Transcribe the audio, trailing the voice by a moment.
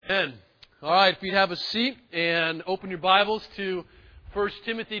Amen. All right, if you'd have a seat and open your Bibles to 1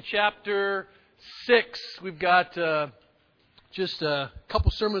 Timothy chapter 6. We've got just a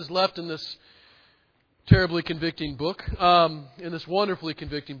couple sermons left in this terribly convicting book, in this wonderfully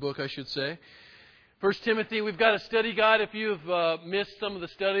convicting book, I should say. 1 Timothy, we've got a study guide. If you've missed some of the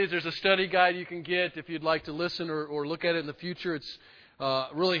studies, there's a study guide you can get if you'd like to listen or look at it in the future. It's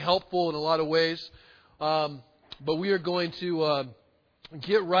really helpful in a lot of ways. But we are going to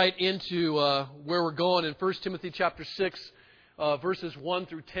get right into where we're going in 1 Timothy chapter 6, verses 1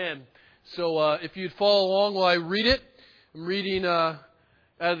 through 10. So if you'd follow along while I read it, I'm reading out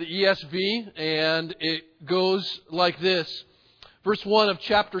of the ESV, and it goes like this. Verse 1 of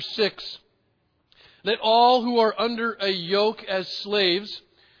chapter 6. Let all who are under a yoke as slaves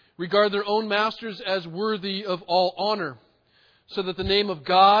regard their own masters as worthy of all honor, so that the name of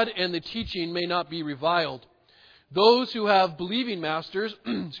God and the teaching may not be reviled. Those who have believing masters,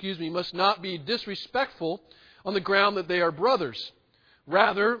 must not be disrespectful on the ground that they are brothers.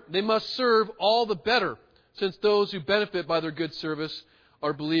 Rather, they must serve all the better, since those who benefit by their good service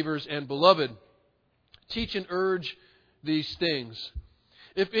are believers and beloved. Teach and urge these things.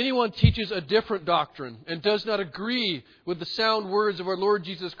 If anyone teaches a different doctrine and does not agree with the sound words of our Lord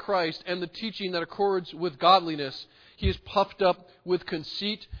Jesus Christ and the teaching that accords with godliness, he is puffed up with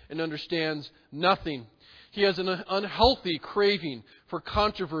conceit and understands nothing. He has an unhealthy craving for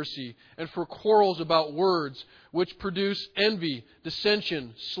controversy and for quarrels about words, which produce envy,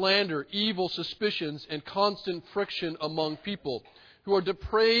 dissension, slander, evil suspicions, and constant friction among people, who are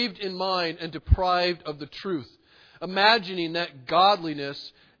depraved in mind and deprived of the truth, imagining that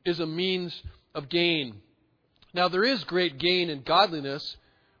godliness is a means of gain. Now there is great gain in godliness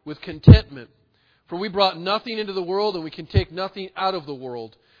with contentment. For we brought nothing into the world, and we can take nothing out of the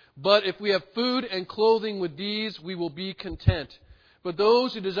world. But if we have food and clothing with these, we will be content. But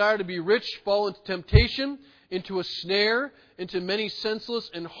those who desire to be rich fall into temptation, into a snare, into many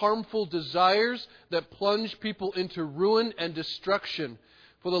senseless and harmful desires that plunge people into ruin and destruction.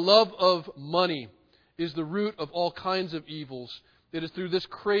 For the love of money is the root of all kinds of evils. It is through this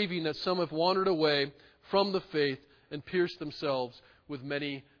craving that some have wandered away from the faith and pierced themselves with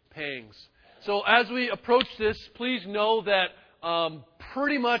many pangs. So as we approach this, please know that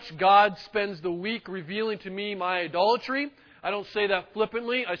pretty much God spends the week revealing to me my idolatry. I don't say that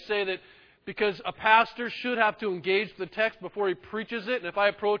flippantly. I say that because a pastor should have to engage the text before he preaches it. And if I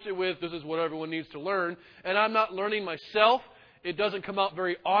approach it with, this is what everyone needs to learn, and I'm not learning myself, it doesn't come out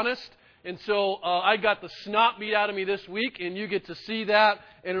very honest. And so I got the snot beat out of me this week, and you get to see that,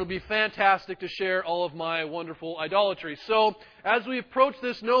 and it'll be fantastic to share all of my wonderful idolatry. So as we approach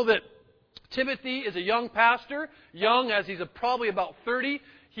this, know that Timothy is a young pastor, young as he's probably about 30.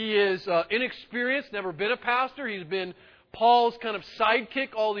 He is inexperienced, never been a pastor. He's been Paul's kind of sidekick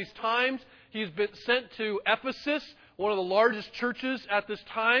all these times. He's been sent to Ephesus, one of the largest churches at this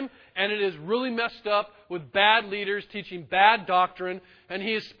time, and it is really messed up with bad leaders teaching bad doctrine. And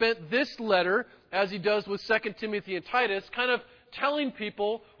he has spent this letter, as he does with 2 Timothy and Titus, kind of telling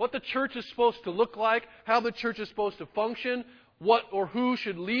people what the church is supposed to look like, how the church is supposed to function, what or who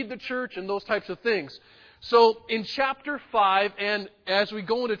should lead the church, and those types of things. So in chapter 5, and as we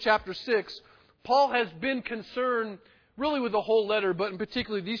go into chapter 6, Paul has been concerned, really with the whole letter, but in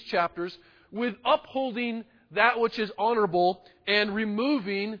particular these chapters, with upholding that which is honorable and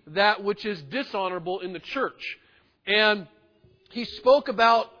removing that which is dishonorable in the church. And he spoke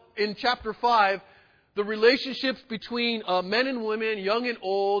about, in chapter 5, the relationships between men and women, young and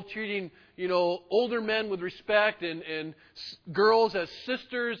old, treating older men with respect and girls as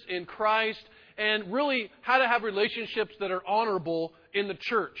sisters in Christ, and really how to have relationships that are honorable in the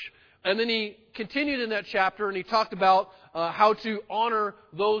church. And then he continued in that chapter, and he talked about how to honor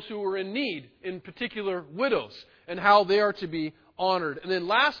those who are in need, in particular widows, and how they are to be honored. And then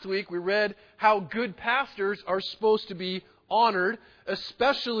last week we read how good pastors are supposed to be honored,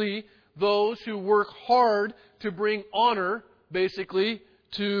 especially those who work hard to bring honor, basically,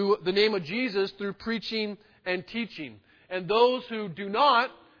 to the name of Jesus through preaching and teaching. And those who do not,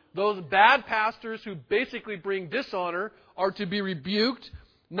 those bad pastors who basically bring dishonor, are to be rebuked,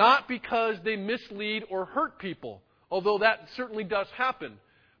 not because they mislead or hurt people, although that certainly does happen.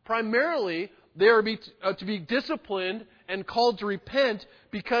 Primarily, they are to be disciplined and called to repent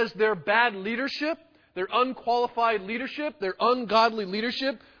because their bad leadership, their unqualified leadership, their ungodly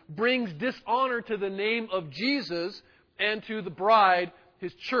leadership brings dishonor to the name of Jesus and to the bride,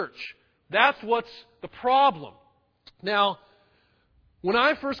 His church. That's what's the problem. Now, when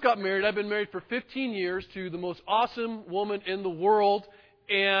I first got married, I've been married for 15 years to the most awesome woman in the world,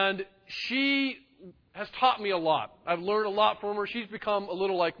 and she has taught me a lot. I've learned a lot from her. She's become a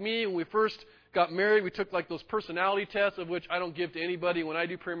little like me. When we first got married, we took like those personality tests, of which I don't give to anybody when I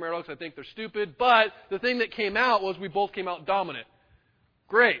do premarital because I think they're stupid. But the thing that came out was we both came out dominant.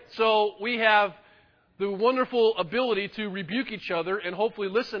 Great. So we have the wonderful ability to rebuke each other and hopefully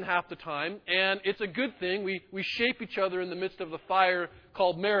listen half the time. And it's a good thing. We shape each other in the midst of the fire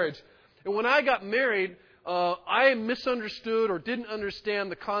called marriage. And when I got married, I misunderstood or didn't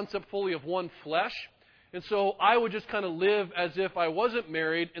understand the concept fully of one flesh. And so I would just kind of live as if I wasn't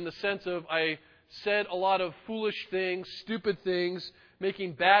married, in the sense of I said a lot of foolish things, stupid things,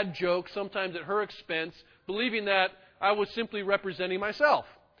 making bad jokes, sometimes at her expense, believing that I was simply representing myself.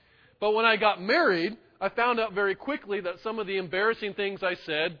 But when I got married, I found out very quickly that some of the embarrassing things I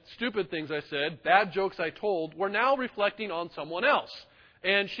said, stupid things I said, bad jokes I told, were now reflecting on someone else.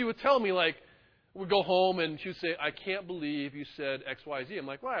 And she would tell me, like, we'd go home and she would say, I can't believe you said X, Y, Z. I'm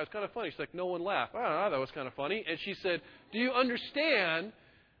like, wow, it was kind of funny. She's like, no one laughed. I don't know, that was kind of funny. And she said, do you understand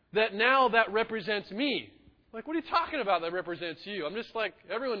that now that represents me? I'm like, what are you talking about that represents you? I'm just like,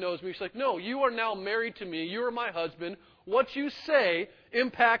 everyone knows me. She's like, no, you are now married to me. You are my husband. What you say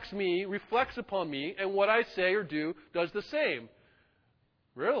impacts me, reflects upon me, and what I say or do does the same.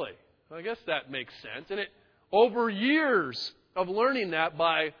 Really? Well, I guess that makes sense. And over years of learning that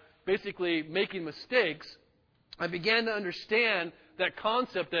by basically making mistakes, I began to understand that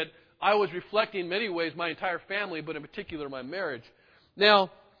concept that I was reflecting in many ways my entire family, but in particular my marriage.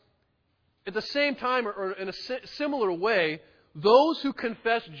 Now, at the same time, or in a similar way, those who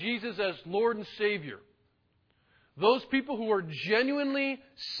confess Jesus as Lord and Savior, those people who are genuinely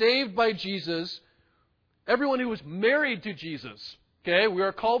saved by Jesus, everyone who is married to Jesus, okay, we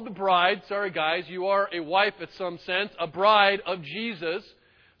are called the bride. Sorry, guys, you are a wife in some sense, a bride of Jesus.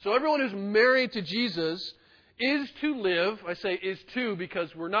 So everyone who's married to Jesus is to live, I say is to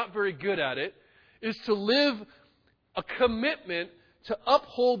because we're not very good at it, is to live a commitment to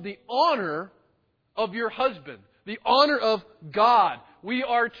uphold the honor of your husband, the honor of God. We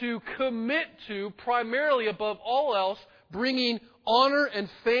are to commit to, primarily above all else, bringing honor and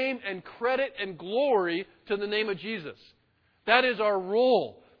fame and credit and glory to the name of Jesus. That is our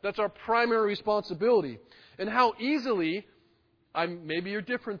role. That's our primary responsibility. And how easily, maybe you're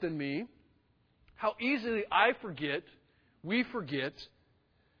different than me, how easily we forget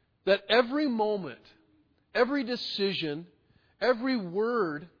that every moment, every decision, every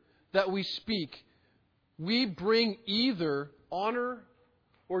word that we speak, we bring either honor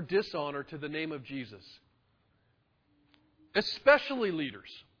or dishonor to the name of Jesus. Especially leaders.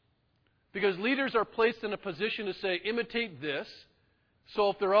 Because leaders are placed in a position to say, imitate this.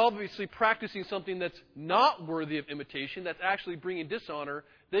 So if they're obviously practicing something that's not worthy of imitation, that's actually bringing dishonor,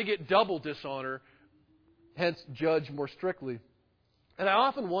 they get double dishonor, hence judge more strictly. And I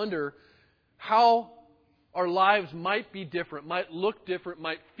often wonder how our lives might be different, might look different,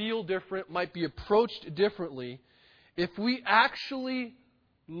 might feel different, might be approached differently if we actually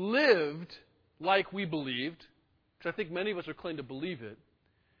lived like we believed, because I think many of us are claiming to believe it.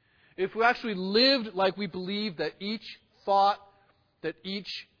 If we actually lived like we believed, that each thought, that each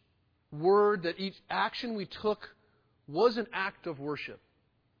word, that each action we took was an act of worship,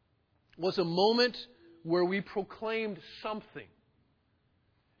 was a moment where we proclaimed something.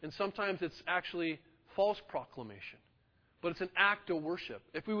 And sometimes it's actually false proclamation, but it's an act of worship.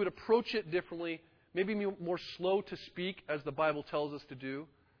 If we would approach it differently, maybe more slow to speak, as the Bible tells us to do.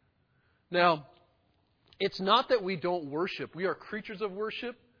 Now, it's not that we don't worship. We are creatures of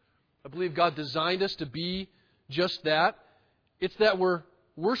worship. I believe God designed us to be just that. It's that we're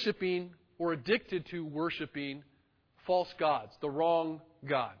worshiping or addicted to worshiping false gods, the wrong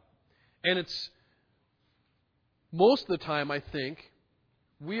God. And it's most of the time, I think,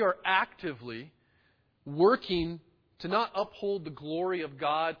 we are actively working to not uphold the glory of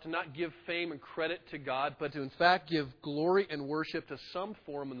God, to not give fame and credit to God, but to in fact give glory and worship to some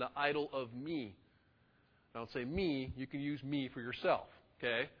form in the idol of me. I don't say me, you can use me for yourself,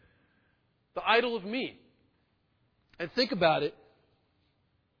 okay? The idol of me. And think about it.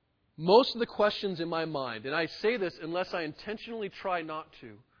 Most of the questions in my mind, and I say this unless I intentionally try not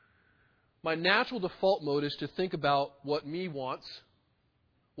to, my natural default mode is to think about what me wants,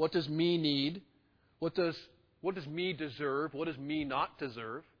 what does me need, what does me deserve, what does me not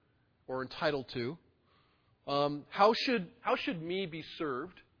deserve or entitled to, how should me be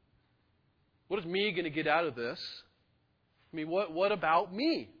served, what is me going to get out of this? I mean, what about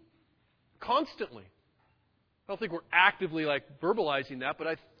me? Constantly. I don't think we're actively verbalizing that, but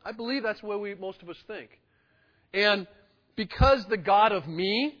I believe that's the way most of us think. And because the God of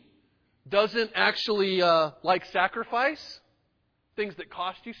me doesn't actually like sacrifice, things that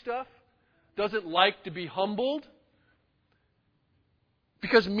cost you stuff, doesn't like to be humbled.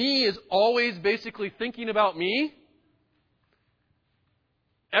 Because me is always basically thinking about me.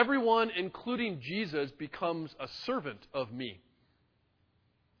 Everyone, including Jesus, becomes a servant of me.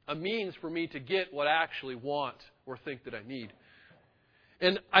 A means for me to get what I actually want or think that I need.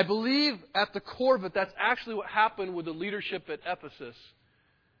 And I believe at the core of it, that's actually what happened with the leadership at Ephesus.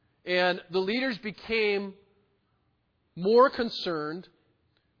 And the leaders became more concerned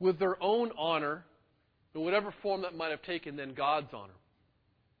with their own honor, in whatever form that might have taken, than God's honor.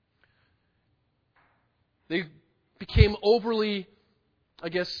 They became overly,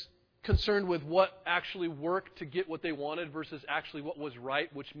 concerned with what actually worked to get what they wanted versus actually what was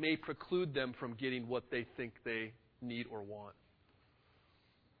right, which may preclude them from getting what they think they need or want.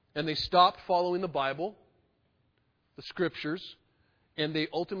 And they stopped following the Bible, the Scriptures, and they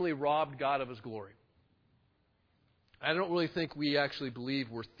ultimately robbed God of His glory. I don't really think we actually believe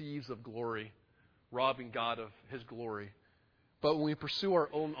we're thieves of glory, robbing God of His glory. But when we pursue our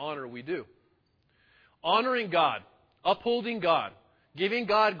own honor, we do. Honoring God, upholding God, giving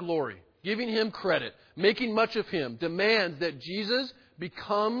God glory, giving Him credit, making much of Him, demands that Jesus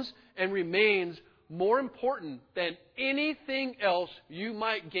becomes and remains more important than anything else you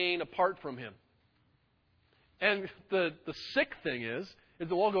might gain apart from Him. And the sick thing is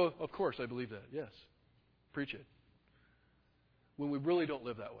they'll all go, of course, I believe that. Yes, preach it. When we really don't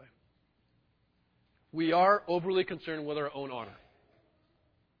live that way. We are overly concerned with our own honor,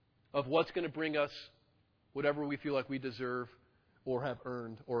 of what's going to bring us whatever we feel like we deserve or have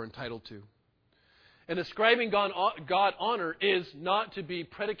earned or entitled to. And ascribing God honor is not to be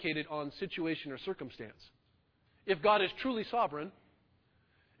predicated on situation or circumstance. If God is truly sovereign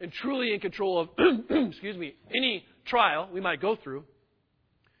and truly in control of any trial we might go through,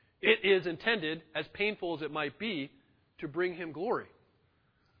 it is intended, as painful as it might be, to bring Him glory.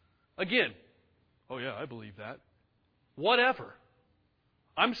 Again, oh yeah, I believe that. Whatever.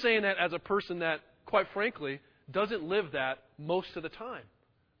 I'm saying that as a person that, quite frankly, doesn't live that most of the time,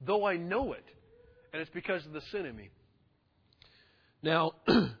 though I know it, and it's because of the sin in me. Now,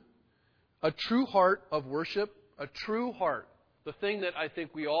 a true heart of worship, a true heart, the thing that I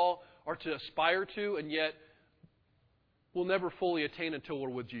think we all are to aspire to, and yet we'll never fully attain until we're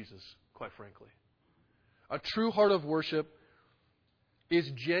with Jesus, quite frankly. A true heart of worship is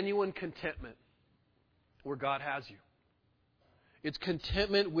genuine contentment where God has you. It's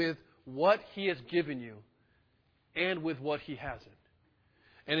contentment with what He has given you and with what He hasn't.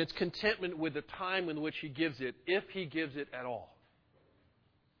 And it's contentment with the time in which He gives it, if He gives it at all.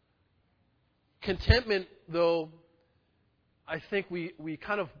 Contentment, though, I think we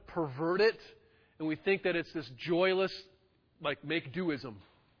kind of pervert it, and we think that it's this joyless, make-doism.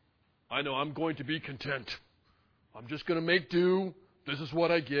 I know I'm going to be content. I'm just going to make do. This is what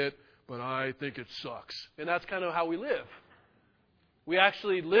I get, but I think it sucks. And that's kind of how we live. We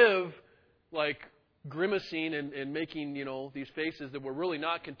actually live like grimacing and making, these faces that we're really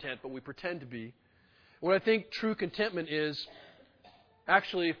not content, but we pretend to be. What I think true contentment is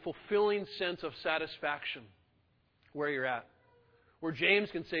actually a fulfilling sense of satisfaction where you're at. Where James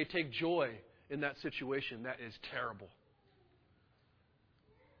can say, take joy in that situation. That is terrible.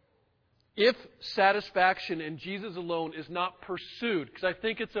 If satisfaction in Jesus alone is not pursued, because I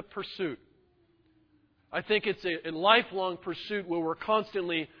think it's a pursuit. I think it's a lifelong pursuit where we're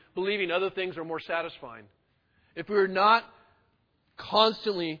constantly believing other things are more satisfying. If we're not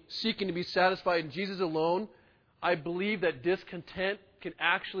constantly seeking to be satisfied in Jesus alone, I believe that discontent can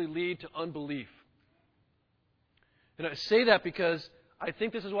actually lead to unbelief. And I say that because I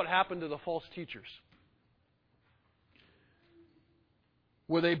think this is what happened to the false teachers.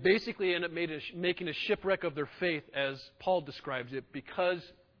 Where they basically end up making a shipwreck of their faith, as Paul describes it, because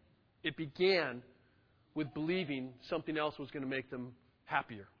it began with believing something else was going to make them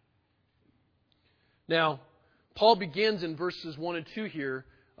happier. Now, Paul begins in verses 1 and 2 here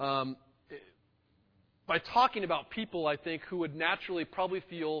by talking about people, I think, who would naturally probably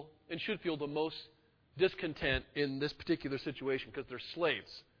feel and should feel the most discontent in this particular situation because they're slaves.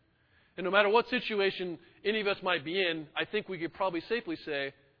 And no matter what situation any of us might be in, I think we could probably safely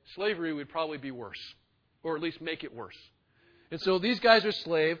say slavery would probably be worse, or at least make it worse. And so these guys are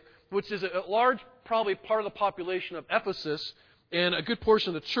slaves, which is a large, probably part of the population of Ephesus, and a good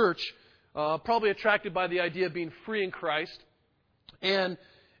portion of the church, probably attracted by the idea of being free in Christ. And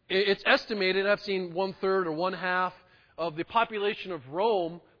it's estimated, I've seen 1/3 or 1/2 of the population of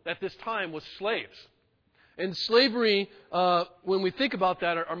Rome at this time was slaves. And slavery, when we think about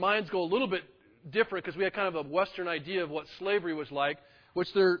that, our minds go a little bit different because we have kind of a Western idea of what slavery was like,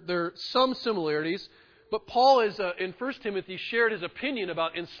 which there are some similarities. But Paul is in 1 Timothy shared his opinion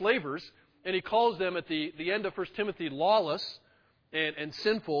about enslavers And he calls them at the end of 1 Timothy lawless and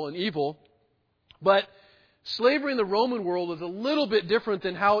sinful and evil. But slavery in the Roman world is a little bit different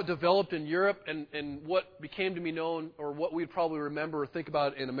than how it developed in Europe and what became to be known, or what we'd probably remember or think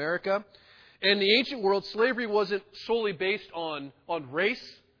about in America. In the ancient world, slavery wasn't solely based on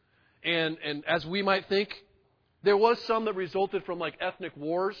race, and as we might think, there was some that resulted from like ethnic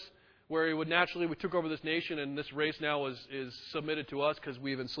wars, where we took over this nation, and this race now is submitted to us because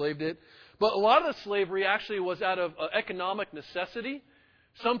we've enslaved it. But a lot of the slavery actually was out of economic necessity.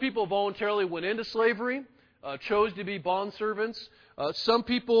 Some people voluntarily went into slavery, chose to be bondservants. Some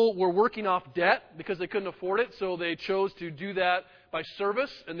people were working off debt because they couldn't afford it, so they chose to do that by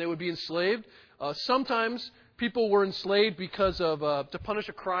service, and they would be enslaved. Sometimes people were enslaved because of to punish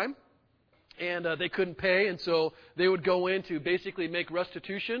a crime, and they couldn't pay, and so they would go in to basically make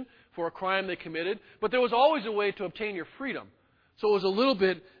restitution for a crime they committed. But there was always a way to obtain your freedom. So it was a little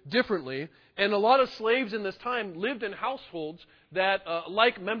bit differently. And a lot of slaves in this time lived in households that,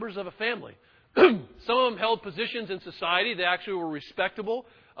 like members of a family. Some of them held positions in society. They actually were respectable.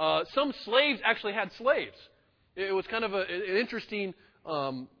 Some slaves actually had slaves. It was kind of an interesting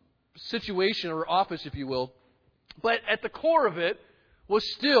situation, or office, if you will. But at the core of it was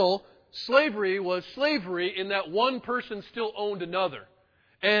still slavery in that one person still owned another.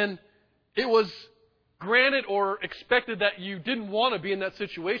 And it was granted or expected that you didn't want to be in that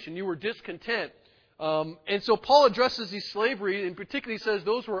situation. You were discontent. And so Paul addresses these slavery, and particularly says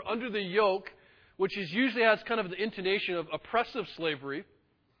those who are under the yoke, which is usually has kind of the intonation of oppressive slavery.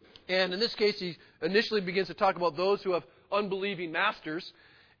 And in this case, he initially begins to talk about those who have unbelieving masters.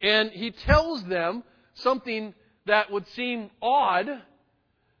 And he tells them something that would seem odd,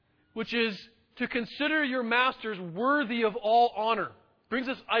 which is to consider your masters worthy of all honor. Brings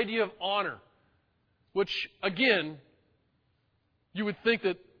this idea of honor, which, again, you would think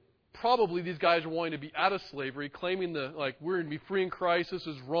that probably these guys are wanting to be out of slavery, claiming we're going to be free in Christ, this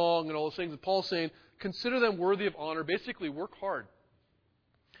is wrong, and all those things. And Paul's saying, consider them worthy of honor. Basically, work hard.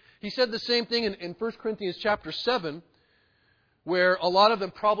 He said the same thing in 1 Corinthians chapter 7, where a lot of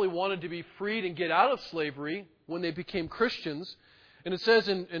them probably wanted to be freed and get out of slavery when they became Christians. And it says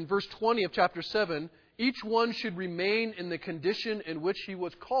in verse 20 of chapter 7, each one should remain in the condition in which he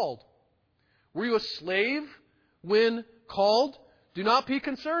was called. Were you a slave when called? Do not be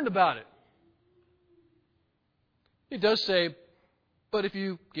concerned about it. He does say, but if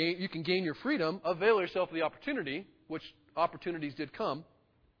you can gain your freedom, avail yourself of the opportunity, which opportunities did come.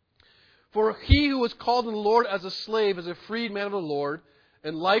 For he who was called in the Lord as a slave is a freed man of the Lord,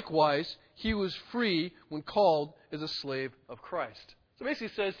 and likewise he who was free when called is a slave of Christ. So basically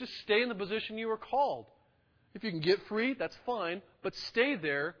it says, just stay in the position you were called. If you can get free, that's fine, but stay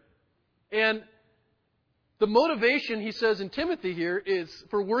there. And the motivation, he says in Timothy here, is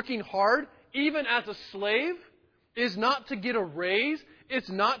for working hard, even as a slave, is not to get a raise. It's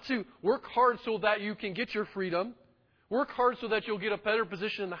not to work hard so that you can get your freedom. Work hard so that you'll get a better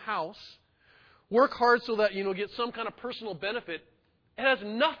position in the house. Work hard so that get some kind of personal benefit. It has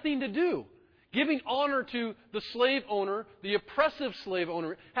nothing to do. Giving honor to the slave owner, the oppressive slave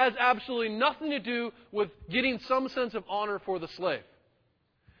owner, has absolutely nothing to do with getting some sense of honor for the slave.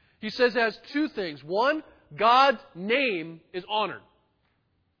 He says it has two things. One, God's name is honored.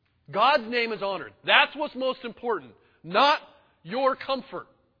 God's name is honored. That's what's most important, not your comfort.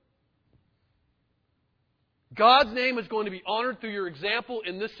 God's name is going to be honored through your example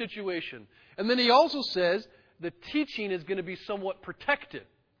in this situation. And then he also says the teaching is going to be somewhat protected.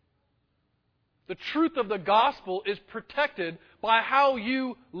 The truth of the gospel is protected by how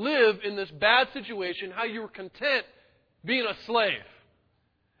you live in this bad situation, how you were content being a slave.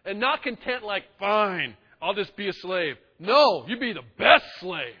 And not content like, fine, I'll just be a slave. No, you be the best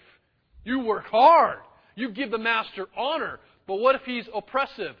slave. You work hard. You give the master honor. But what if he's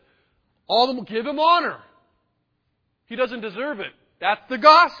oppressive? All of them give him honor. He doesn't deserve it. That's the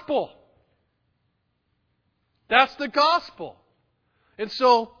gospel. That's the gospel. And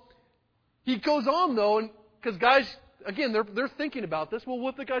so he goes on, though, and because guys, again, they're thinking about this. Well,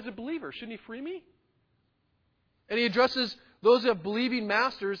 what if the guy's a believer? Shouldn't he free me? And he addresses those who have believing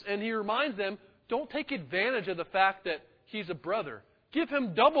masters, and he reminds them, don't take advantage of the fact that he's a brother. Give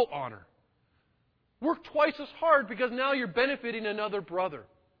him double honor. Work twice as hard because now you're benefiting another brother.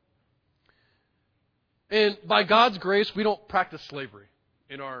 And by God's grace, we don't practice slavery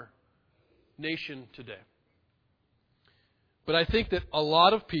in our nation today. But I think that a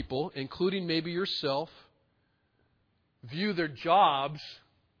lot of people, including maybe yourself, view their jobs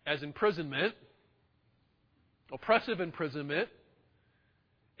as imprisonment, oppressive imprisonment,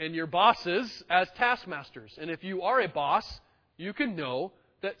 and your bosses as taskmasters. And if you are a boss, you can know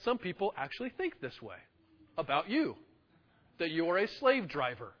that some people actually think this way about you, that you are a slave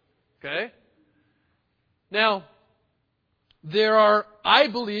driver. Okay? Now, there are, I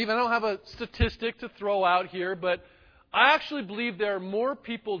believe, I don't have a statistic to throw out here, but I actually believe there are more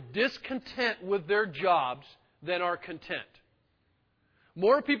people discontent with their jobs than are content.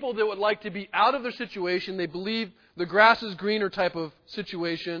 More people that would like to be out of their situation, they believe the grass is greener type of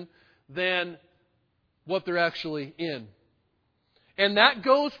situation, than what they're actually in. And that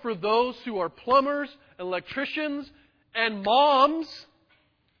goes for those who are plumbers, electricians, and moms.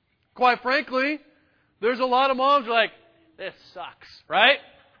 Quite frankly, there's a lot of moms who are like, this sucks, right?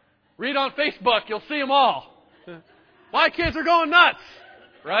 Read on Facebook, you'll see them all. My kids are going nuts,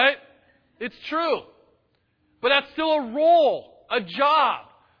 right? It's true. But that's still a role, a job,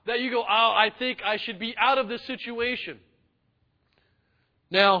 that you go, oh, I think I should be out of this situation.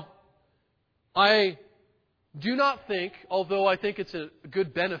 Now, I do not think, although I think it's a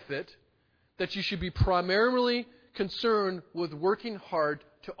good benefit, that you should be primarily concerned with working hard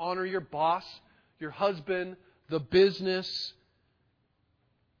to honor your boss, your husband, the business,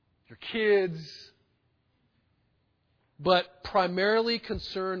 your kids, but primarily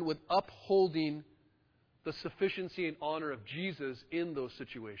concerned with upholding the sufficiency and honor of Jesus in those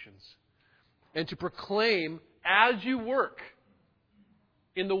situations. And to proclaim as you work,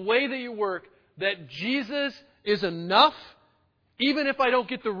 in the way that you work, that Jesus is enough, even if I don't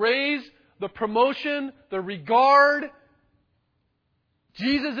get the raise, the promotion, the regard.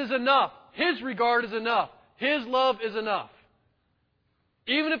 Jesus is enough. His regard is enough. His love is enough.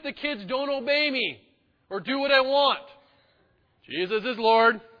 Even if the kids don't obey me or do what I want, Jesus is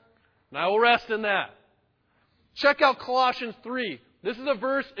Lord, and I will rest in that. Check out Colossians 3. This is a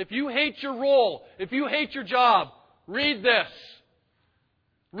verse, if you hate your role, if you hate your job, read this.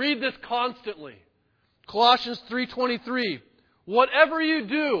 Read this constantly. Colossians 3:23. Whatever you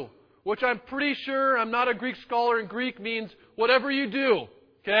do, which I'm pretty sure, I'm not a Greek scholar, and Greek means whatever you do.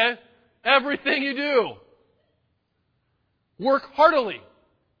 Okay? Everything you do. Work heartily.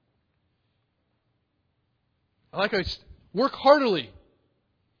 I like how work heartily.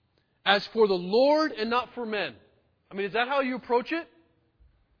 As for the Lord and not for men. I mean, is that how you approach it?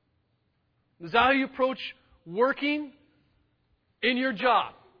 Is that how you approach working in your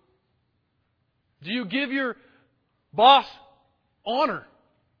job? Do you give your boss honor?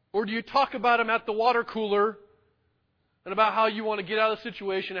 Or do you talk about him at the water cooler and about how you want to get out of the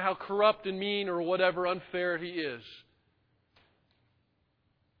situation and how corrupt and mean or whatever unfair he is?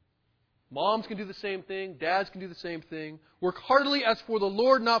 Moms can do the same thing. Dads can do the same thing. Work heartily as for the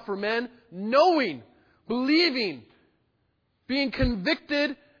Lord, not for men, knowing, believing, being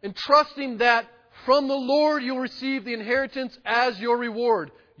convicted, and trusting that from the Lord you'll receive the inheritance as your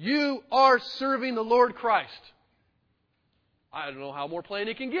reward. You are serving the Lord Christ. I don't know how more plain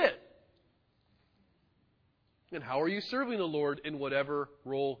it can get. And how are you serving the Lord in whatever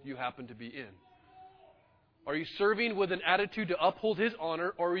role you happen to be in? Are you serving with an attitude to uphold His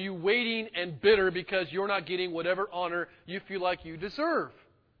honor, or are you waiting and bitter because you're not getting whatever honor you feel like you deserve?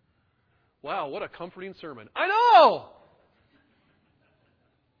 Wow, what a comforting sermon. I know!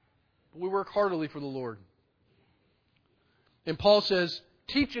 But we work heartily for the Lord. And Paul says,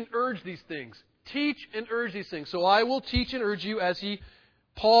 teach and urge these things. Teach and urge these things. So I will teach and urge you as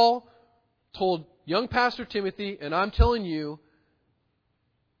Paul told young Pastor Timothy, and I'm telling you,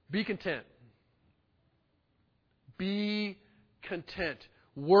 be content. Be content.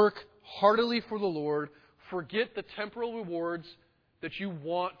 Work heartily for the Lord. Forget the temporal rewards that you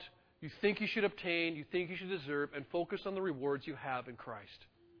want, you think you should obtain, you think you should deserve, and focus on the rewards you have in Christ.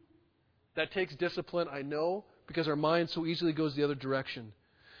 That takes discipline, I know, because our mind so easily goes the other direction.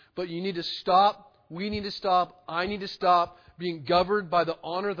 But you need to stop, we need to stop, I need to stop being governed by the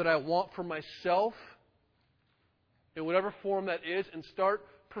honor that I want for myself, in whatever form that is, and start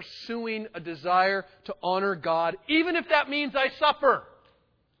pursuing a desire to honor God, even if that means I suffer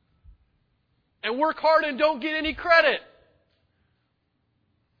and work hard and don't get any credit.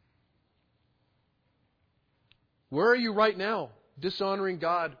 Where are you right now, dishonoring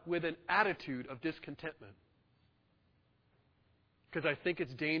God with an attitude of discontentment? Because I think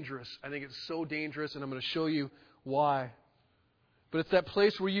it's dangerous. I think it's so dangerous, and I'm going to show you why. But it's that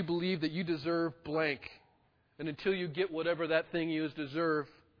place where you believe that you deserve blank. And until you get whatever that thing you deserve,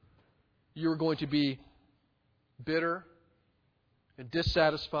 you're going to be bitter and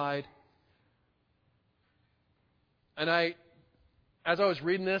dissatisfied. And as I was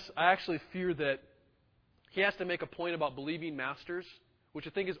reading this, I actually fear that he has to make a point about believing masters, which I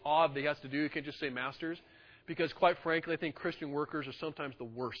think is odd that he has to do. He can't just say masters. Because quite frankly, I think Christian workers are sometimes the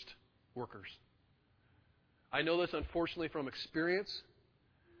worst workers. I know this unfortunately from experience.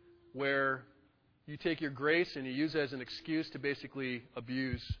 where you take your grace and you use it as an excuse to basically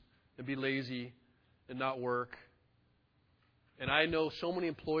abuse and be lazy and not work. And I know so many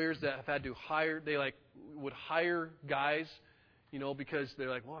employers that have had to hire, would hire guys, because they're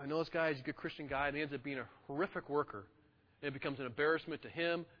like, well, I know this guy, he's a good Christian guy, and he ends up being a horrific worker. And it becomes an embarrassment to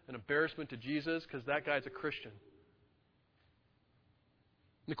him, an embarrassment to Jesus, because that guy's a Christian.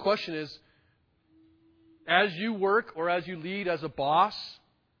 And the question is, as you work or as you lead as a boss,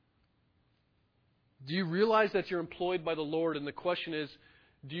 do you realize that you're employed by the Lord? And the question is,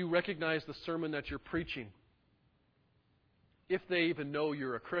 do you recognize the sermon that you're preaching? If they even know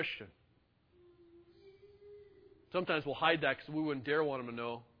you're a Christian. Sometimes we'll hide that because we wouldn't dare want them to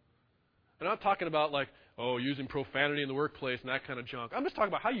know. And I'm not talking about using profanity in the workplace and that kind of junk. I'm just talking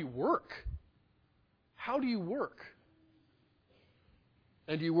about how you work. How do you work?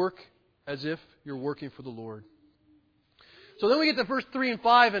 And do you work as if you're working for the Lord? So then we get to verse 3 and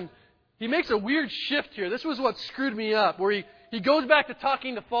 5, and he makes a weird shift here. This was what screwed me up, where he goes back to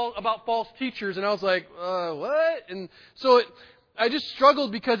talking about false teachers, and I was like, what? And so I just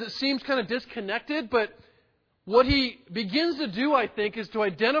struggled because it seems kind of disconnected, but what he begins to do, I think, is to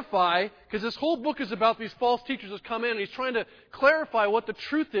identify, because this whole book is about these false teachers that come in, and he's trying to clarify what the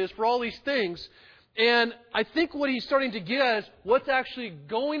truth is for all these things. And I think what he's starting to get at is what's actually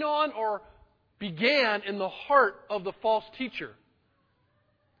going on or began in the heart of the false teacher.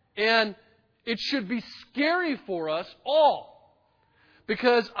 And it should be scary for us all.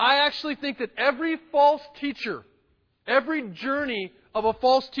 Because I actually think that every false teacher, every journey of a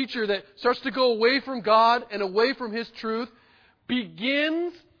false teacher that starts to go away from God and away from His truth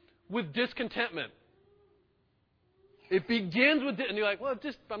begins with discontentment. It begins with, and you're like, well,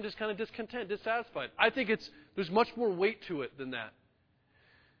 I'm just kind of discontent, dissatisfied. I think there's much more weight to it than that.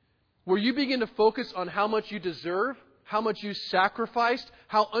 Where you begin to focus on how much you deserve, how much you sacrificed,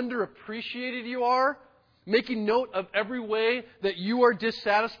 how underappreciated you are, making note of every way that you are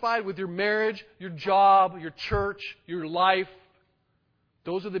dissatisfied with your marriage, your job, your church, your life.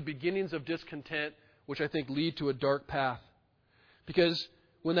 Those are the beginnings of discontent, which I think lead to a dark path. Because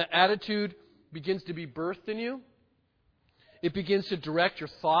when that attitude begins to be birthed in you, it begins to direct your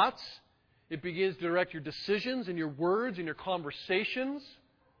thoughts. It begins to direct your decisions and your words and your conversations.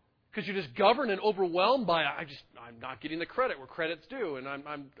 Because you're just governed and overwhelmed by, I'm not getting the credit where credit's due, and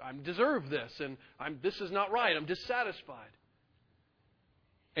I deserve this, and this is not right. I'm dissatisfied.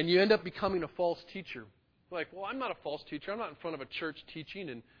 And you end up becoming a false teacher. Like, well, I'm not a false teacher. I'm not in front of a church teaching.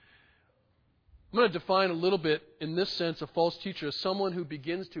 And I'm going to define a little bit in this sense a false teacher as someone who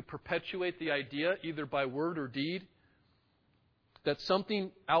begins to perpetuate the idea, either by word or deed, that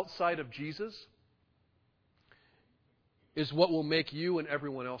something outside of Jesus is what will make you and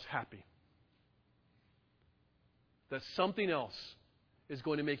everyone else happy. That something else is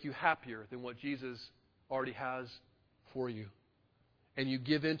going to make you happier than what Jesus already has for you. And you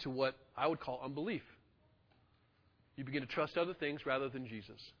give in to what I would call unbelief. You begin to trust other things rather than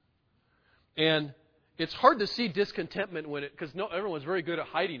Jesus. And it's hard to see discontentment because everyone's very good at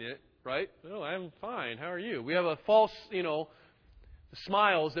hiding it, right? Oh, I'm fine. How are you? We have a false,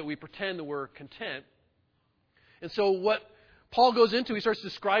 smiles that we pretend that we're content. And so what Paul goes into, he starts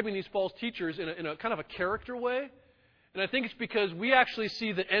describing these false teachers in a kind of a character way. And I think it's because we actually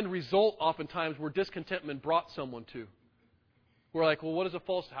see the end result oftentimes where discontentment brought someone to. We're like, well,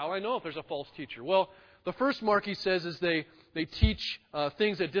 how do I know if there's a false teacher? Well, the first mark he says is they teach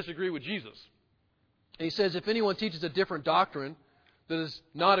things that disagree with Jesus. And he says, if anyone teaches a different doctrine that does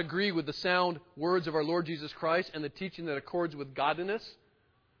not agree with the sound words of our Lord Jesus Christ and the teaching that accords with godliness.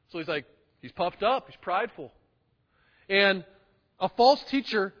 So he's puffed up, he's prideful. And a false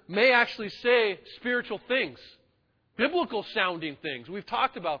teacher may actually say spiritual things, biblical sounding things. We've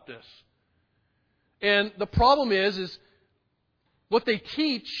talked about this. And the problem is what they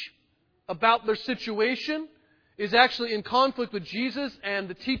teach about their situation is actually in conflict with Jesus and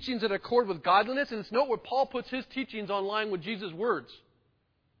the teachings that accord with godliness. And it's note where Paul puts his teachings on line with Jesus' words.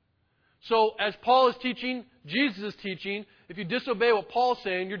 So as Paul is teaching, Jesus is teaching. If you disobey what Paul's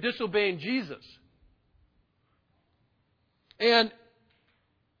saying, you're disobeying Jesus. And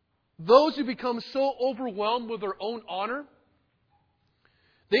those who become so overwhelmed with their own honor,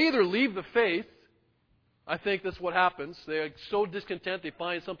 they either leave the faith. I think that's what happens. They're so discontent, they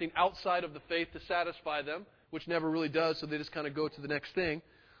find something outside of the faith to satisfy them, which never really does, so they just kind of go to the next thing.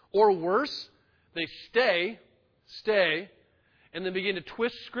 Or worse, they stay, and then begin to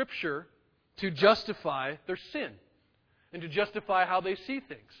twist Scripture to justify their sin and to justify how they see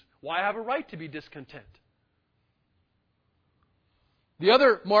things. Why have a right to be discontent? The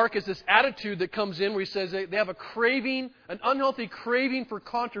other mark is this attitude that comes in where he says they have a craving, an unhealthy craving for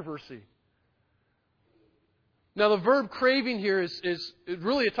controversy. Now the verb craving here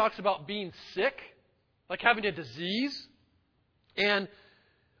it talks about being sick, like having a disease. And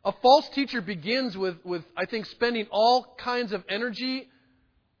a false teacher begins with I think, spending all kinds of energy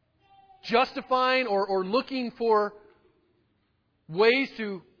justifying or looking for ways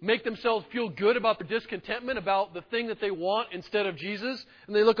to make themselves feel good about their discontentment, about the thing that they want instead of Jesus.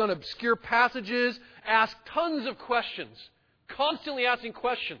 And they look on obscure passages, ask tons of questions, constantly asking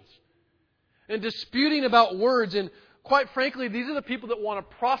questions, and disputing about words. And quite frankly, these are the people that want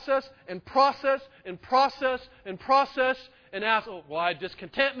to process and process and process and process and ask, oh, why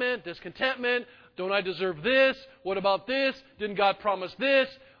discontentment? Don't I deserve this? What about this? Didn't God promise this?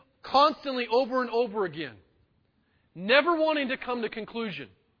 Constantly over and over again. Never wanting to come to conclusion.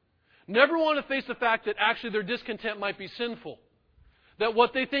 Never want to face the fact that actually their discontent might be sinful. That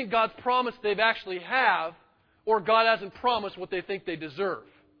what they think God's promised they've actually have, or God hasn't promised what they think they deserve.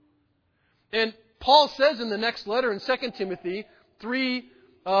 And Paul says in the next letter in 2 Timothy 3,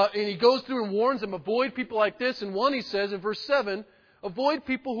 and he goes through and warns them, avoid people like this. And one, he says in verse 7, avoid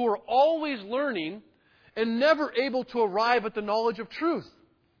people who are always learning and never able to arrive at the knowledge of truth.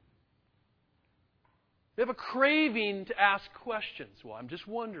 They have a craving to ask questions. Well, I'm just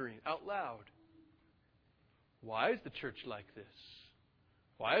wondering out loud. Why is the church like this?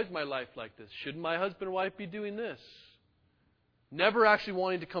 Why is my life like this? Shouldn't my husband or wife be doing this? Never actually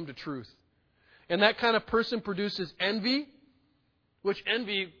wanting to come to truth. And that kind of person produces envy, which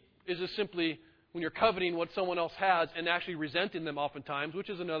envy is just simply when you're coveting what someone else has and actually resenting them oftentimes, which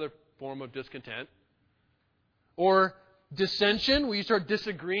is another form of discontent. Or dissension, where you start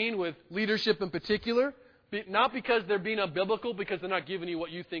disagreeing with leadership in particular, not because they're being unbiblical, because they're not giving you what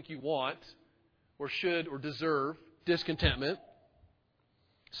you think you want, or should, or deserve. Discontentment.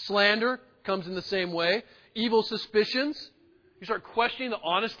 Slander comes in the same way. Evil suspicions. You start questioning the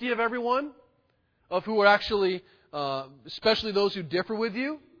honesty of everyone, of who are actually, especially those who differ with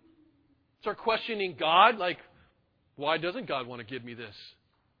you. Start questioning God, like, why doesn't God want to give me this?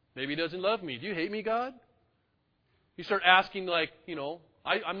 Maybe He doesn't love me. Do you hate me, God? You start asking, like,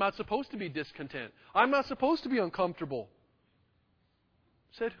 I'm not supposed to be discontent. I'm not supposed to be uncomfortable.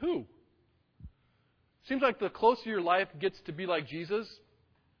 Said who? Seems like the closer your life gets to be like Jesus,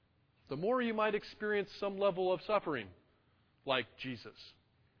 the more you might experience some level of suffering like Jesus.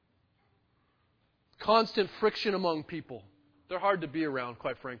 Constant friction among people. They're hard to be around,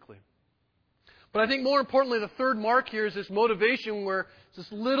 quite frankly. But I think more importantly, the third mark here is this motivation where it's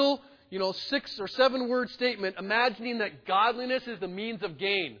this little 6 or 7 word statement, imagining that godliness is the means of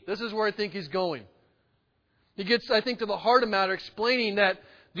gain. This is where I think he's going. He gets, I think, to the heart of the matter, explaining that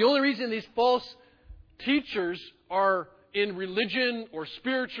the only reason these false teachers are in religion or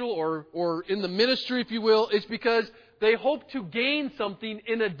spiritual or in the ministry, if you will, is because they hope to gain something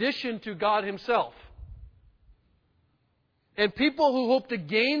in addition to God Himself. And people who hope to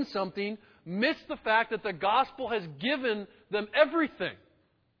gain something miss the fact that the gospel has given them everything.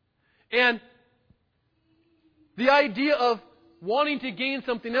 And the idea of wanting to gain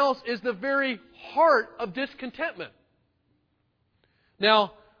something else is the very heart of discontentment.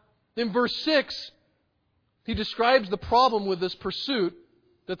 Now, in verse 6, he describes the problem with this pursuit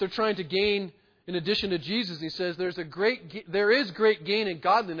that they're trying to gain in addition to Jesus. He says there is great gain in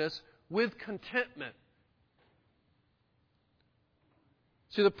godliness with contentment.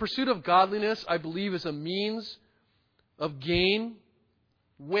 See, the pursuit of godliness, I believe, is a means of gain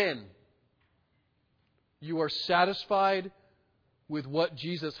when you are satisfied with what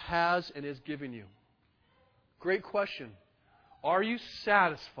Jesus has and is giving you. Great question. Are you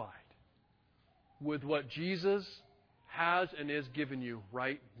satisfied with what Jesus has and is giving you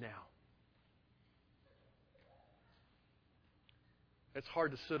right now? It's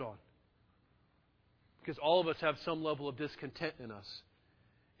hard to sit on, because all of us have some level of discontent in us.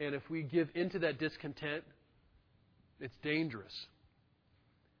 And if we give into that discontent, it's dangerous.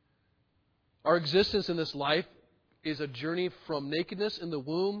 Our existence in this life is a journey from nakedness in the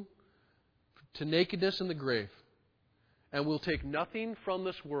womb to nakedness in the grave. And we'll take nothing from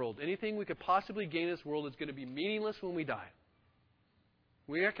this world. Anything we could possibly gain in this world is going to be meaningless when we die.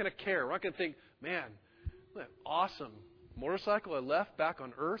 We're not going to care. We're not going to think, man, what an awesome motorcycle I left back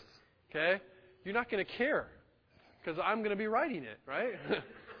on earth. Okay? You're not going to care, because I'm going to be riding it, right?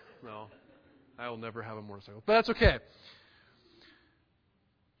 No, I will never have a motorcycle. But that's okay.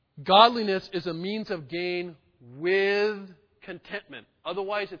 Godliness is a means of gain with contentment.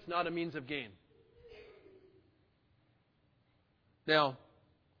 Otherwise, it's not a means of gain. Now,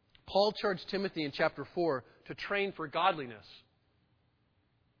 Paul charged Timothy in chapter 4 to train for godliness.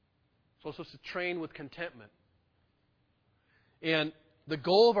 So we're supposed to train with contentment. And the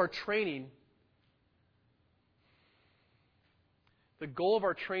goal of our training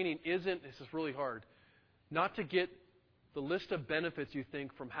isn't, this is really hard, not to get the list of benefits you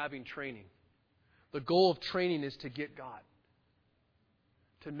think from having training. The goal of training is to get God.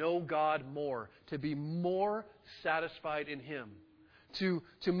 To know God more. To be more satisfied in Him. To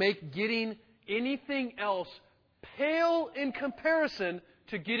make getting anything else pale in comparison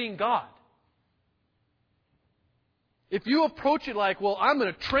to getting God. If you approach it like, well, I'm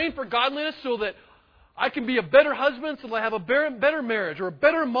going to train for godliness so that I can be a better husband, so that I have a better marriage, or a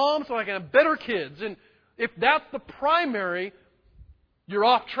better mom, so I can have better kids. And if that's the primary, you're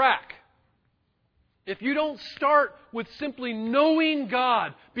off track. If you don't start with simply knowing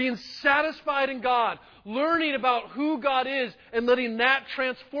God, being satisfied in God, learning about who God is, and letting that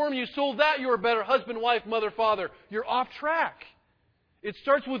transform you so that you're a better husband, wife, mother, father, you're off track. It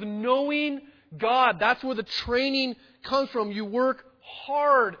starts with knowing God. That's where the training comes from. You work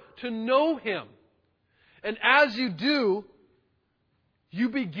hard to know Him. And as you do, you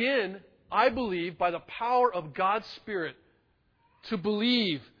begin, I believe, by the power of God's Spirit, to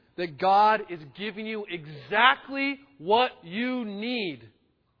believe that God is giving you exactly what you need.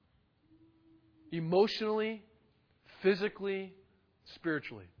 Emotionally, physically,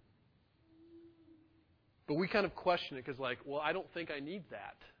 spiritually. But we kind of question it because well, I don't think I need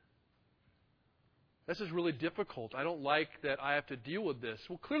that. This is really difficult. I don't like that I have to deal with this.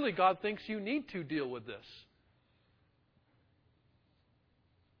 Well, clearly God thinks you need to deal with this.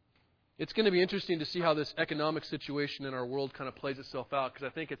 It's going to be interesting to see how this economic situation in our world kind of plays itself out, because I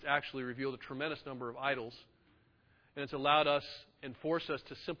think it's actually revealed a tremendous number of idols. And it's allowed us and forced us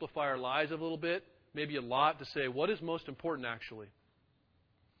to simplify our lives a little bit, maybe a lot, to say, what is most important actually?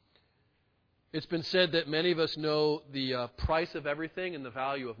 It's been said that many of us know the price of everything and the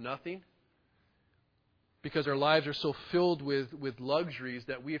value of nothing, because our lives are so filled with luxuries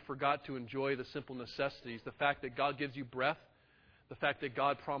that we forgot to enjoy the simple necessities. The fact that God gives you breath, the fact that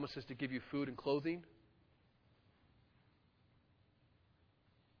God promises to give you food and clothing.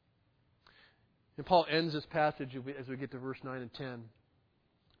 And Paul ends this passage as we get to verse 9 and 10,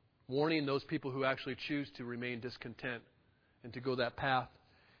 warning those people who actually choose to remain discontent and to go that path.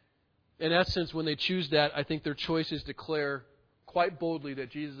 In essence, when they choose that, I think their choices declare quite boldly that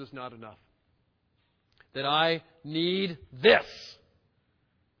Jesus is not enough. That I need this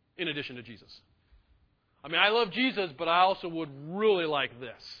in addition to Jesus. I mean, I love Jesus, but I also would really like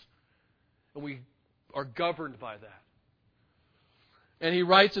this. And we are governed by that. And he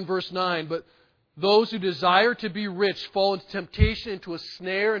writes in verse 9, but those who desire to be rich fall into temptation, into a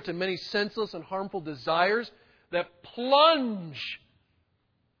snare, into many senseless and harmful desires that plunge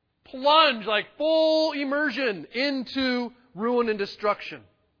like full immersion into ruin and destruction.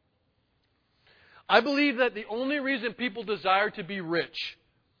 I believe that the only reason people desire to be rich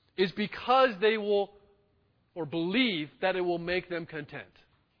is because they will, or believe that it will make them content.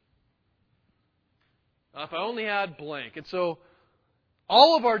 If I only had blank. And so,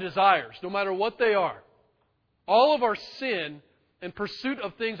 all of our desires, no matter what they are, all of our sin and pursuit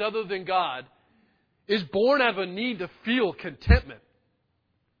of things other than God is born out of a need to feel contentment.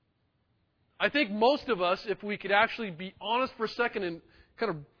 I think most of us, if we could actually be honest for a second and kind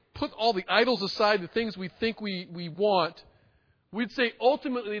of put all the idols aside, the things we think we want, we'd say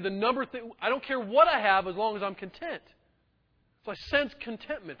ultimately the number thing, I don't care what I have as long as I'm content. So I sense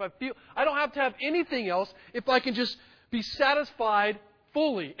contentment. If I feel I don't have to have anything else if I can just be satisfied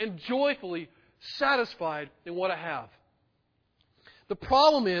fully and joyfully satisfied in what I have. The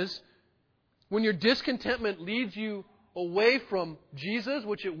problem is when your discontentment leads you away from Jesus,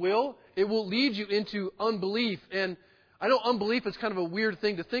 which it will lead you into unbelief. And I know unbelief is kind of a weird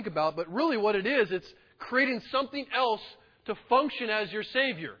thing to think about, but really what it is, it's creating something else to function as your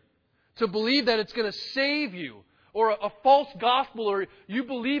Savior. To believe that it's going to save you. Or a false gospel, or you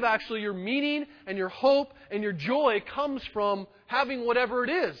believe actually your meaning and your hope and your joy comes from having whatever it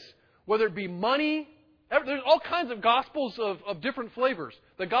is. Whether it be money. There's all kinds of gospels of different flavors.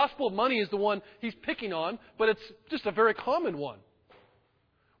 The gospel of money is the one he's picking on, but it's just a very common one.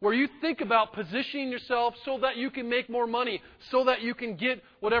 Where you think about positioning yourself so that you can make more money, so that you can get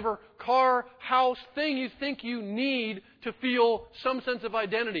whatever car, house, thing you think you need to feel some sense of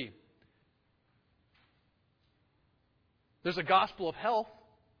identity. There's a gospel of health.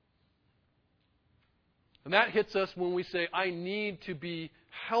 And that hits us when we say, I need to be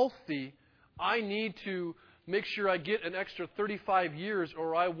healthy. I need to make sure I get an extra 35 years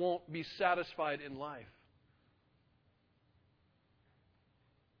or I won't be satisfied in life.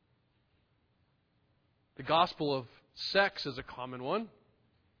 The gospel of sex is a common one.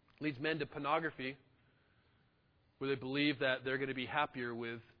 leads men to pornography, where they believe that they're going to be happier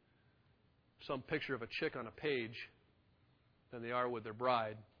with some picture of a chick on a page than they are with their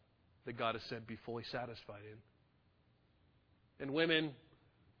bride that God has said be fully satisfied in. And women,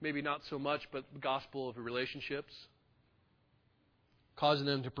 maybe not so much, but the gospel of relationships, causing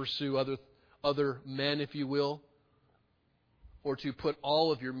them to pursue other men, if you will, or to put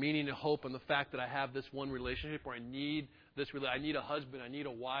all of your meaning and hope on the fact that I have this one relationship, or I need a husband, I need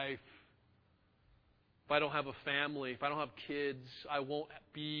a wife. If I don't have a family, if I don't have kids, I won't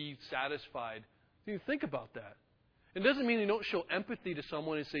be satisfied. You think about that. It doesn't mean you don't show empathy to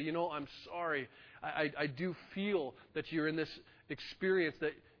someone and say, I'm sorry. I do feel that you're in this experience,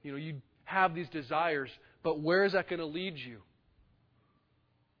 that you have these desires, but where is that going to lead you?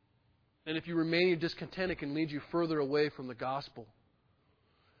 And if you remain discontent, it can lead you further away from the gospel.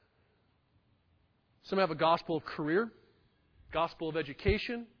 Some have a gospel of career, gospel of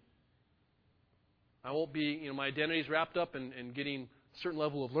education. I won't be, my identity is wrapped up in getting a certain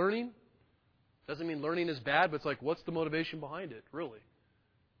level of learning. Doesn't mean learning is bad, but it's like, what's the motivation behind it, really?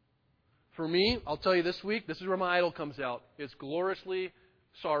 For me, I'll tell you this week, this is where my idol comes out. It's gloriously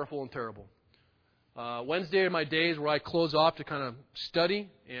sorrowful and terrible. Wednesday are my days where I close off to kind of study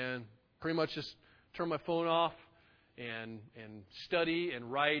and pretty much just turn my phone off and study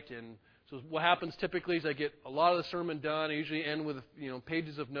and write. And so what happens typically is I get a lot of the sermon done. I usually end with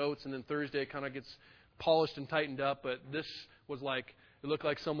pages of notes, and then Thursday it kind of gets polished and tightened up. But this was like, it looked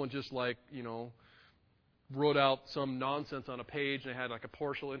like someone just wrote out some nonsense on a page, and I had like a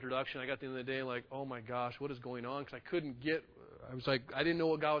partial introduction. I got to the end of the day like, oh my gosh, what is going on? Because I didn't know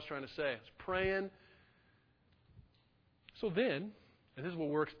what God was trying to say. I was praying. So then, and this is what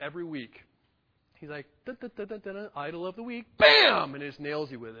works every week, he's like, idol of the week, bam! And he just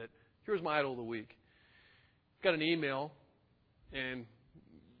nails you with it. Here's my idol of the week. Got an email, and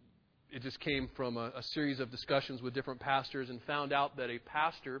it just came from a series of discussions with different pastors, and found out that a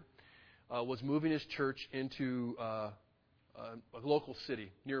pastor was moving his church into a local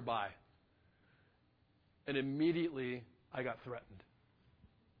city nearby. And immediately, I got threatened.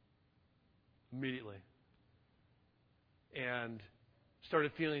 Immediately. And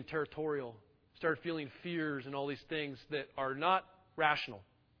started feeling territorial, started feeling fears and all these things that are not rational.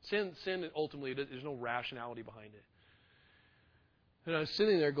 Sin ultimately, there's no rationality behind it. And I was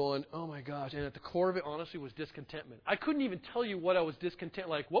sitting there going, oh my gosh. And at the core of it, honestly, was discontentment. I couldn't even tell you what I was discontent.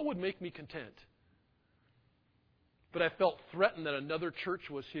 Like, what would make me content? But I felt threatened that another church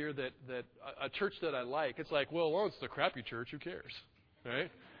was here, that a church that I like. It's like, well, it's the crappy church. Who cares?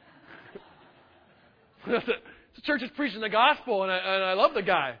 Right? It's a church that's preaching the gospel, and I love the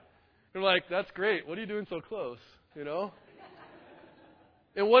guy. They're like, that's great. What are you doing so close? And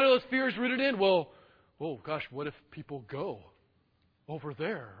what are those fears rooted in? Well, oh gosh, what if people go over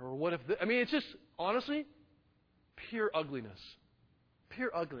there? Or what if... it's just, honestly, pure ugliness.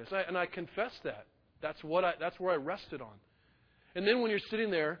 Pure ugliness. And I confess that. That's where I rested on. And then when you're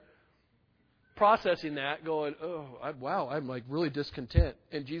sitting there processing that, going, I'm like really discontent.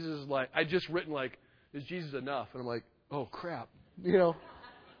 And Jesus is like, I just written like, is Jesus enough? And I'm like, oh crap.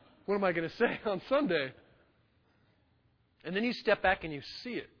 What am I going to say on Sunday? And then you step back and you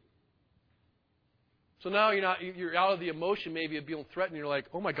see it. So now you're out of the emotion maybe of being threatened. You're like,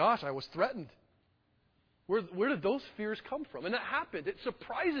 oh my gosh, I was threatened. Where did those fears come from? And that happened. It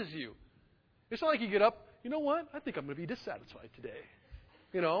surprises you. It's not like you get up, you know what? I think I'm going to be dissatisfied today.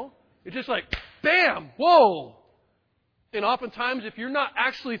 It's just like, bam, whoa. And oftentimes if you're not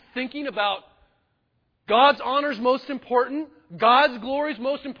actually thinking about God's honor is most important, God's glory is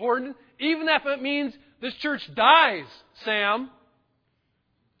most important, even if it means this church dies, Sam,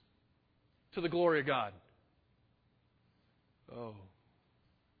 to the glory of God. Oh,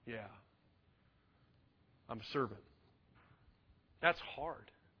 yeah. I'm a servant. That's hard.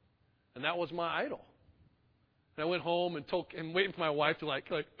 And that was my idol. And I went home and waiting for my wife to like,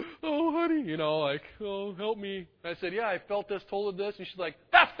 oh, honey, oh, help me. And I said, yeah, I felt this, told her this. And she's like,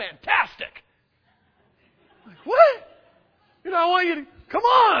 that's fantastic. I'm like, what? I want you to, come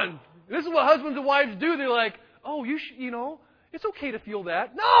on. This is what husbands and wives do. They're like, oh, it's okay to feel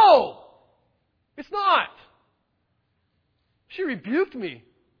that. No, it's not. She rebuked me,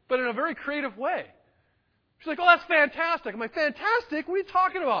 but in a very creative way. She's like, oh, that's fantastic. I'm like, fantastic? What are you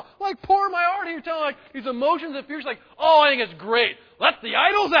talking about? I'm like, pouring my heart here, telling these emotions and fears. Like, oh, I think it's great. Let the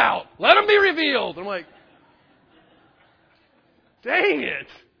idols out. Let them be revealed. I'm like, dang it.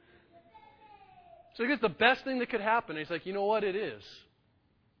 So I guess the best thing that could happen. And he's like, you know what? It is.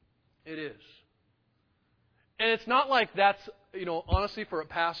 It is. And it's not like that's, honestly, for a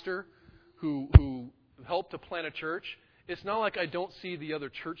pastor who helped to plant a church, it's not like I don't see the other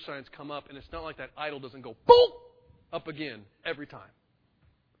church signs come up, and it's not like that idol doesn't go boom up again every time.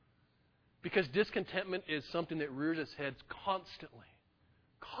 Because discontentment is something that rears its head constantly.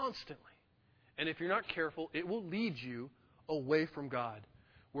 Constantly. And if you're not careful, it will lead you away from God,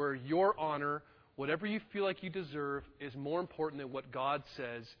 where your honor, whatever you feel like you deserve, is more important than what God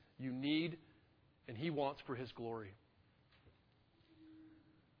says you need and He wants for His glory.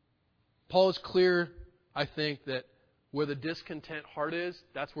 Paul is clear, I think, that where the discontent heart is,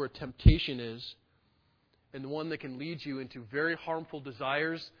 that's where temptation is. And the one that can lead you into very harmful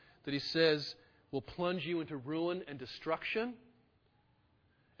desires that he says will plunge you into ruin and destruction.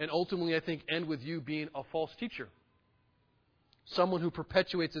 And ultimately, I think, end with you being a false teacher. Someone who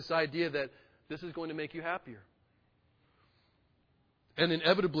perpetuates this idea that this is going to make you happier. And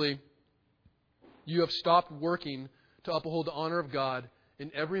inevitably, you have stopped working to uphold the honor of God in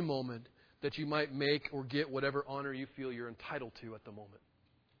every moment that you might make or get whatever honor you feel you're entitled to at the moment.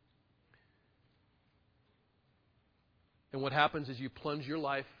 And what happens is you plunge your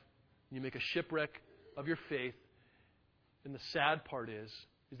life, and you make a shipwreck of your faith. And the sad part is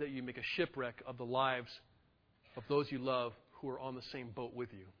that you make a shipwreck of the lives of those you love who are on the same boat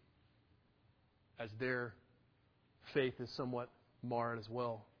with you, as their faith is somewhat marred as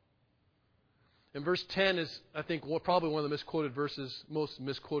well. And verse 10 is, I think, probably one of the most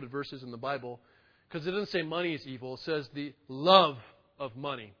misquoted verses in the Bible, because it doesn't say money is evil. It says the love of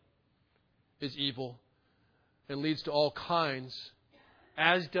money is evil and leads to all kinds,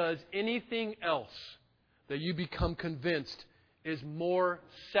 as does anything else that you become convinced is more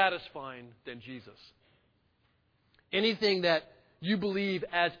satisfying than Jesus. Anything that you believe,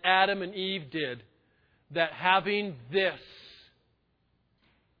 as Adam and Eve did, that having this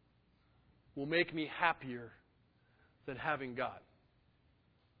will make me happier than having God.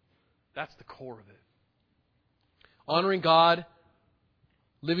 That's the core of it. Honoring God,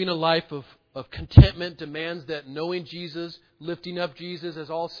 living a life of contentment demands that knowing Jesus, lifting up Jesus as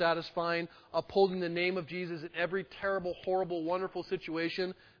all satisfying, upholding the name of Jesus in every terrible, horrible, wonderful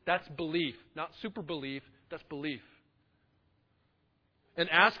situation, that's belief. Not super belief, that's belief. And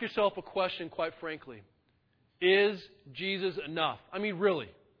ask yourself a question, quite frankly. Is Jesus enough? I mean, really.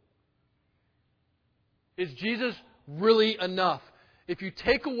 Is Jesus really enough? If you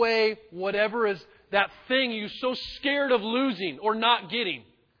take away whatever is that thing you're so scared of losing or not getting,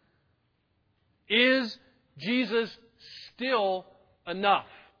 is Jesus still enough?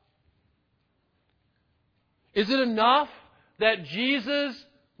 Is it enough that Jesus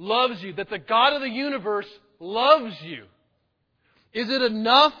loves you, that the God of the universe loves you? Is it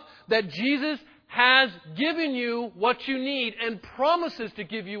enough that Jesus has given you what you need and promises to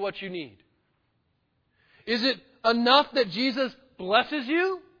give you what you need? Is it enough that Jesus blesses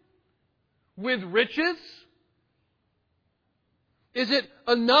you with riches? Is it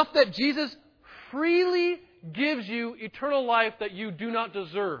enough that Jesus freely gives you eternal life that you do not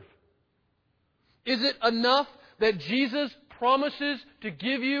deserve? Is it enough that Jesus promises to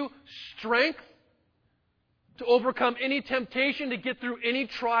give you strength to overcome any temptation, to get through any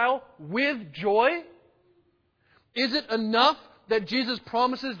trial with joy? Is it enough that Jesus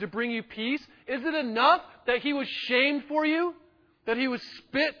promises to bring you peace? Is it enough that He was shamed for you? That He was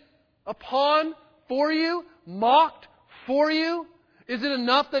spit upon for you? Mocked for you? Is it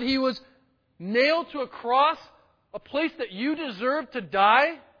enough that He was nailed to a cross, a place that you deserve to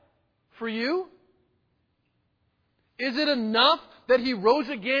die for you? Is it enough that He rose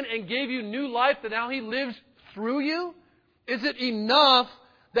again and gave you new life, that now He lives through you? Is it enough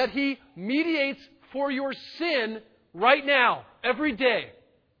that He mediates for your sin right now, every day?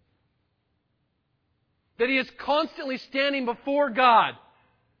 That He is constantly standing before God,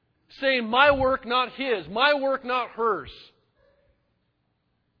 saying, my work, not His, my work, not hers.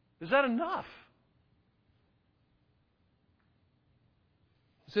 Is that enough?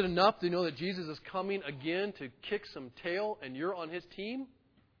 Is it enough to know that Jesus is coming again to kick some tail and you're on His team?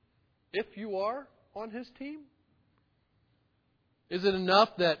 If you are on His team? Is it enough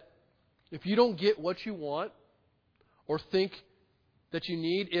that if you don't get what you want or think that you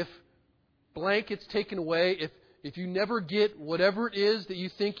need, if blank gets taken away, if you never get whatever it is that you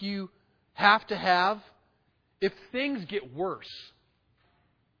think you have to have, if things get worse,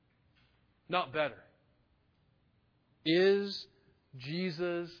 not better, is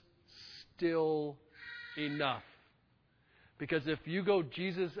Jesus still enough? Because if you go,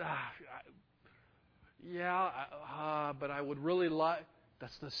 Jesus, but I would really like,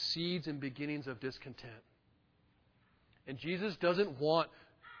 that's the seeds and beginnings of discontent. And Jesus doesn't want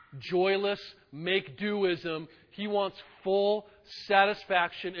joyless make-doism. He wants full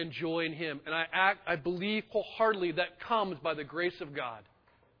satisfaction and joy in Him. And I believe wholeheartedly that comes by the grace of God.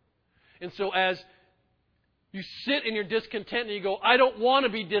 And so as you sit in your discontent and you go, I don't want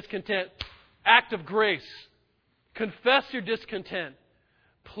to be discontent, act of grace. Confess your discontent.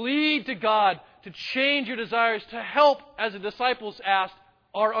 Plead to God to change your desires, to help, as the disciples asked,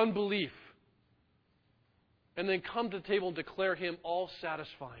 our unbelief. And then come to the table and declare Him all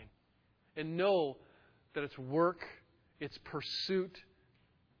satisfying. And know that it's work, it's pursuit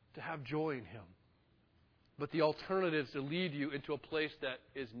to have joy in Him. But the alternative is to lead you into a place that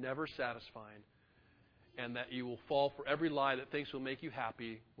is never satisfying, and that you will fall for every lie that thinks will make you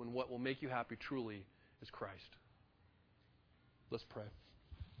happy, when what will make you happy truly is Christ. Let's pray.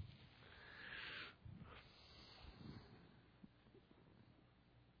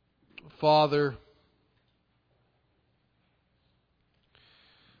 Father,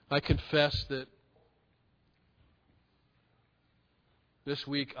 I confess that this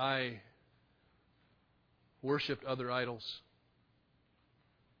week I worshipped other idols.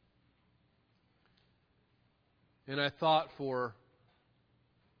 And I thought for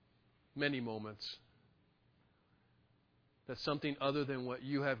many moments that something other than what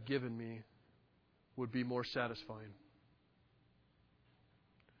You have given me would be more satisfying.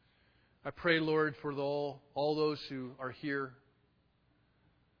 I pray, Lord, for all those who are here,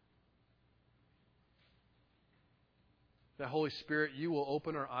 that Holy Spirit, You will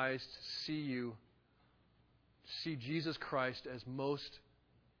open our eyes to see You, to see Jesus Christ as most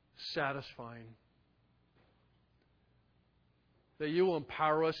satisfying. That You will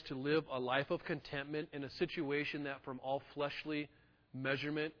empower us to live a life of contentment in a situation that from all fleshly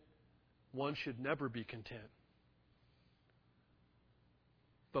measurement, one should never be content.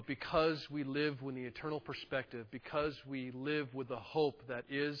 But because we live with the eternal perspective, because we live with the hope that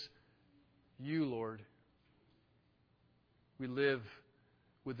is You, Lord, we live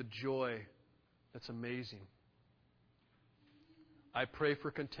with a joy that's amazing. I pray for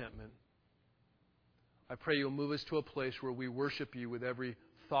contentment. I pray You'll move us to a place where we worship You with every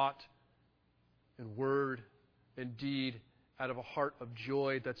thought and word and deed out of a heart of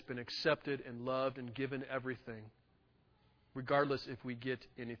joy that's been accepted and loved and given everything, regardless if we get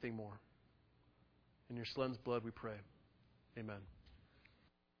anything more. In Your Son's blood we pray. Amen.